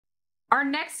Our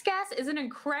next guest is an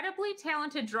incredibly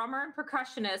talented drummer and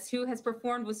percussionist who has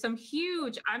performed with some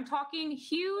huge, I'm talking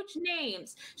huge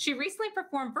names. She recently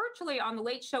performed virtually on The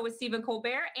Late Show with Stephen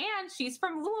Colbert, and she's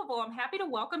from Louisville. I'm happy to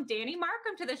welcome Dani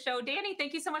Markham to the show. Dani,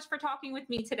 thank you so much for talking with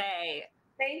me today.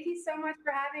 Thank you so much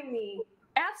for having me.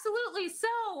 Absolutely.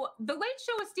 So, The Late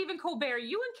Show with Stephen Colbert,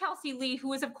 you and Kelsey Lee,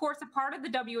 who is, of course, a part of the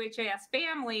WHAS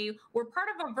family, were part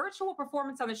of a virtual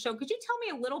performance on the show. Could you tell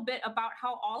me a little bit about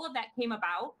how all of that came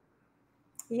about?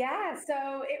 Yeah,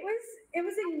 so it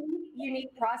was a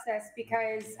unique process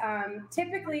because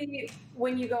typically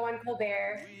when you go on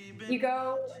Colbert, you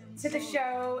go to the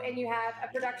show and you have a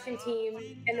production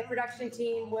team, and the production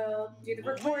team will do the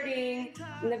recording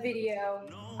and the video.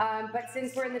 But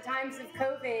since we're in the times of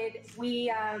COVID, we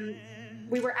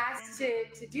were asked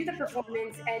to do the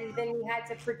performance, and then we had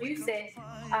to produce it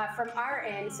from our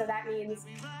end. So that means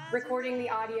recording the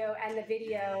audio and the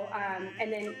video,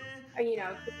 and then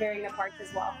preparing the parts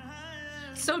as well.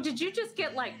 So did you just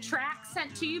get like tracks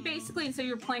sent to you basically, and so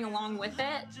you're playing along with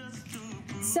it?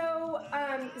 So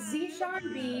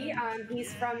Zishan B,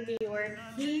 he's from New York.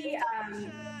 He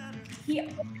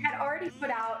had already put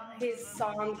out his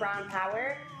song Brown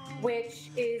Power, which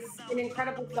is an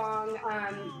incredible song.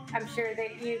 I'm sure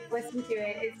that you've listened to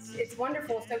it. It's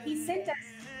wonderful. So he sent us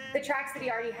the tracks that he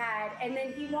already had, and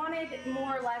then he wanted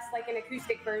more or less like an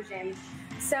acoustic version.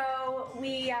 So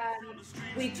we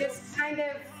just kind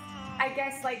of, I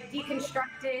guess, like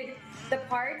deconstructed the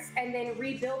parts and then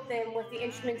rebuilt them with the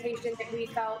instrumentation that we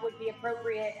felt would be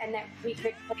appropriate and that we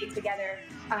could play together,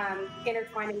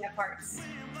 intertwining the parts.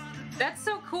 That's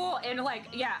so cool. And like,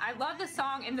 yeah, I love the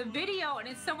song and the video, and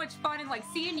it's so much fun. And like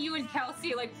seeing you and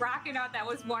Kelsey like rocking out, that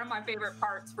was one of my favorite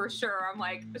parts for sure. I'm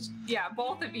like, yeah,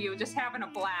 both of you just having a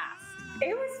blast.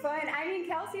 It was fun. I mean,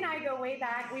 Kelsey and I go way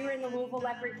back. We were in the Louisville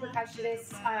Leopards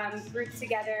percussionists group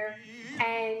together.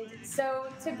 And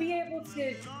so to be able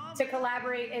to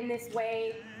collaborate in this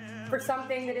way for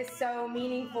something that is so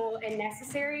meaningful and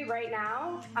necessary right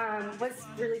now was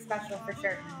really special for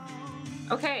sure.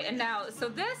 Okay, and now, so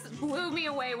this blew me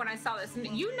away when I saw this.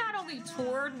 And you not only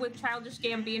toured with Childish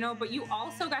Gambino, but you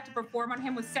also got to perform on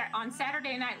him on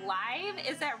Saturday Night Live.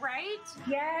 Is that right?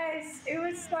 Yes, it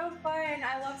was so fun.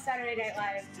 I love Saturday Night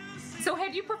Live. So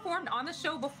had you performed on the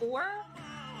show before?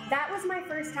 That was my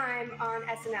first time on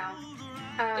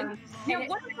SNL. Yeah,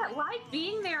 what is that like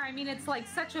being there? I mean, it's like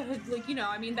such a, like,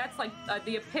 I mean, that's like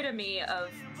the epitome of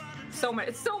so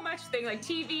much thing, like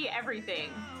TV, everything.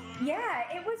 Yeah,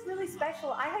 it was really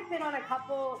special. I had been on a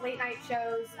couple late night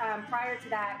shows prior to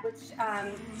that, which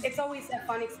it's always a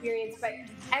fun experience, but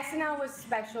SNL was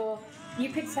special. You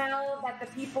could tell that the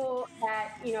people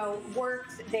that,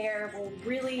 worked there were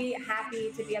really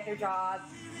happy to be at their job.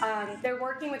 They're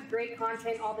working with great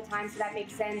content all the time, so that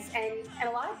makes sense. And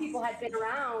a lot of people had been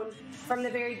around from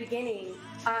the very beginning.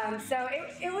 So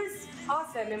it was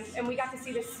awesome. And we got to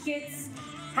see the skits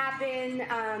happen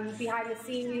behind the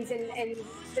scenes, and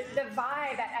the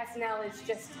vibe at SNL is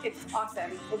it's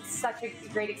awesome. It's such a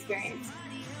great experience.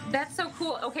 That's so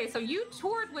cool. Okay, so you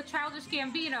toured with Childish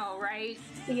Gambino, right?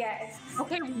 Yes.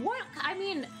 Okay, I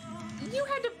mean, you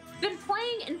had to been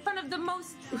playing in front of the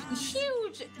most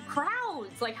huge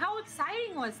crowds. Like, how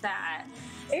exciting was that?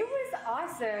 It was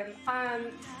awesome.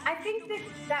 I think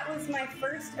that was my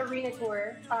first arena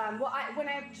tour. When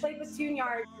I played with Tune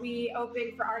Yard, we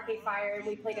opened for Arcade Fire and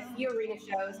we played a few arena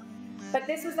shows. But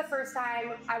this was the first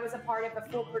time I was a part of a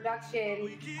full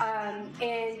production,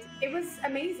 and it was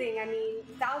amazing. I mean,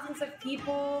 thousands of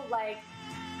people like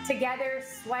together,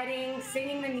 sweating,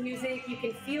 singing the music. You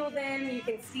can feel them, you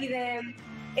can see them.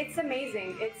 It's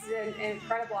amazing. It's an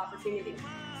incredible opportunity.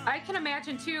 I can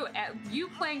imagine too, you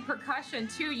playing percussion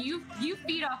too, you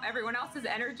feed off everyone else's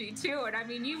energy too. And I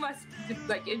mean, you must,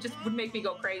 like, it just would make me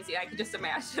go crazy. I could just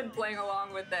imagine playing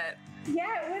along with it.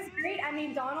 Yeah, it was great. I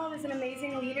mean, Donald is an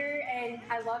amazing leader, and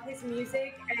I love his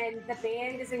music, and the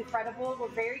band is incredible. We're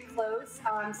very close.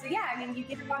 So yeah, I mean, you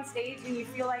get up on stage and you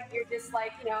feel like you're just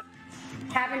like,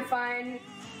 having fun,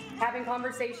 having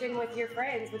conversation with your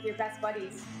friends, with your best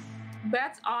buddies.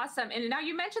 That's awesome. And now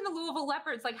you mentioned the Louisville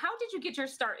Leopards. Like, how did you get your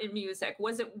start in music?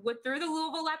 Was it through the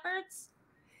Louisville Leopards?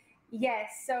 Yes.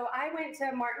 So I went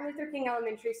to Martin Luther King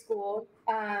Elementary School,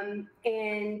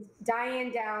 and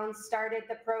Diane Downs started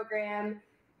the program,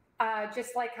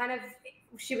 just like kind of,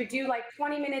 she would do like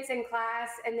 20 minutes in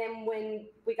class. And then when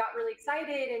we got really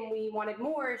excited and we wanted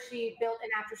more, she built an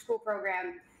after school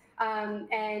program.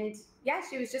 And yeah,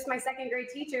 she was just my second grade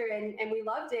teacher, and we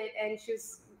loved it. And she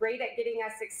was great at getting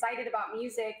us excited about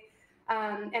music.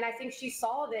 And I think she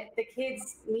saw that the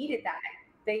kids needed that.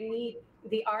 They need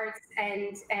the arts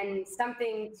and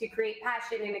something to create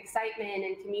passion and excitement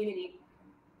and community.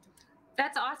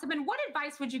 That's awesome. And what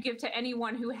advice would you give to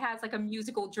anyone who has like a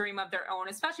musical dream of their own,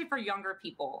 especially for younger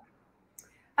people?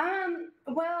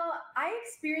 Well, I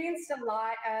experienced a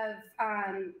lot of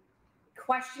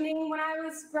questioning when I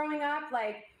was growing up,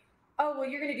 like, oh, well,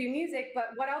 you're going to do music, but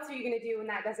what else are you going to do when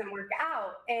that doesn't work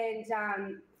out? And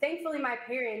thankfully, my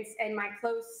parents and my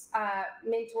close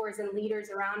mentors and leaders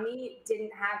around me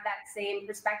didn't have that same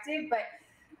perspective. But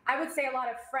I would say a lot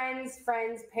of friends,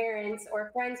 parents,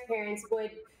 or friends' parents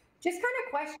would just kind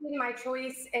of question my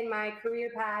choice and my career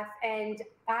path. And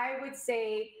I would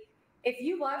say, if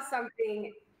you love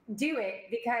something, do it,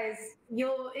 because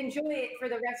you'll enjoy it for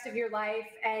the rest of your life,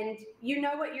 and you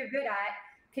know what you're good at.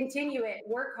 Continue it,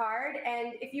 work hard,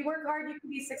 and if you work hard, you can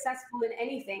be successful in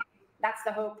anything. That's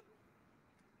the hope.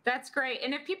 That's great.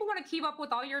 And if people want to keep up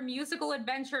with all your musical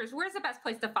adventures, where's the best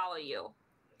place to follow you?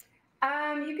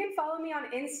 You can follow me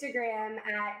on Instagram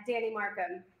at Dani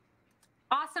Markham.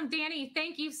 Awesome, Dani.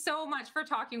 Thank you so much for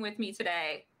talking with me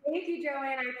today. Thank you,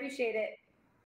 Joanne. I appreciate it.